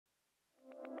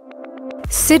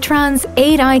SITRANS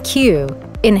AID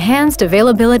IQ, enhanced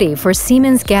availability for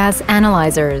Siemens gas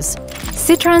analyzers.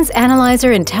 SITRANS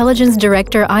Analyzer Intelligence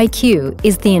Director IQ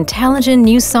is the intelligent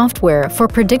new software for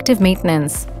predictive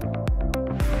maintenance.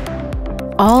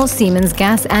 All Siemens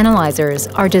gas analyzers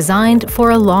are designed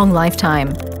for a long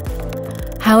lifetime.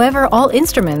 However, all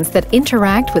instruments that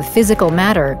interact with physical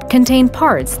matter contain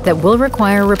parts that will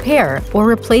require repair or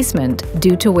replacement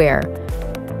due to wear.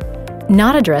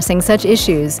 Not addressing such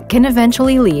issues can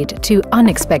eventually lead to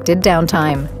unexpected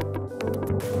downtime.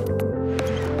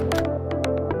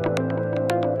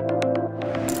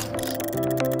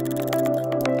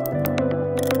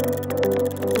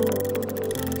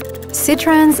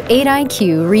 SITRANS AID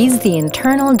IQ reads the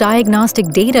internal diagnostic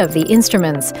data of the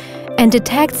instruments and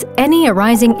detects any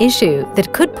arising issue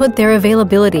that could put their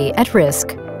availability at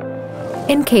risk.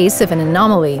 In case of an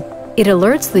anomaly, it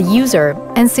alerts the user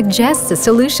and suggests a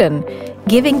solution,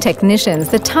 giving technicians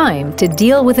the time to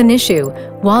deal with an issue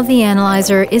while the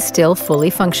analyzer is still fully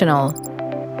functional.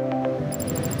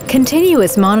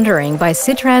 Continuous monitoring by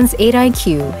SITRANS AID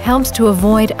IQ helps to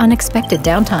avoid unexpected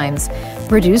downtimes,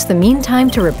 reduce the mean time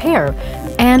to repair,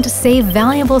 and save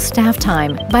valuable staff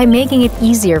time by making it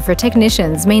easier for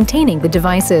technicians maintaining the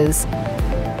devices.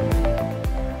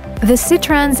 The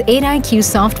SITRANS AID IQ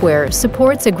software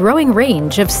supports a growing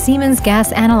range of Siemens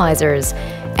gas analyzers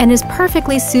and is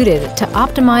perfectly suited to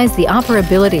optimize the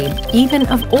operability even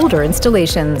of older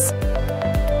installations.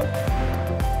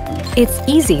 It's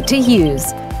easy to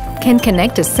use, can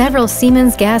connect to several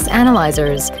Siemens gas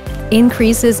analyzers,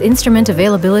 increases instrument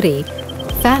availability,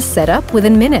 fast setup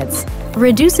within minutes,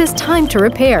 reduces time to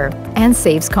repair, and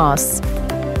saves costs.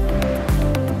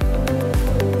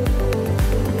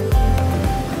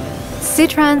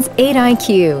 SITRANS AID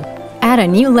IQ. Add a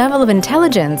new level of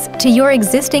intelligence to your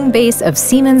existing base of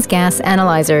Siemens gas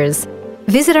analyzers.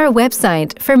 Visit our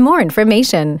website for more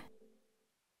information.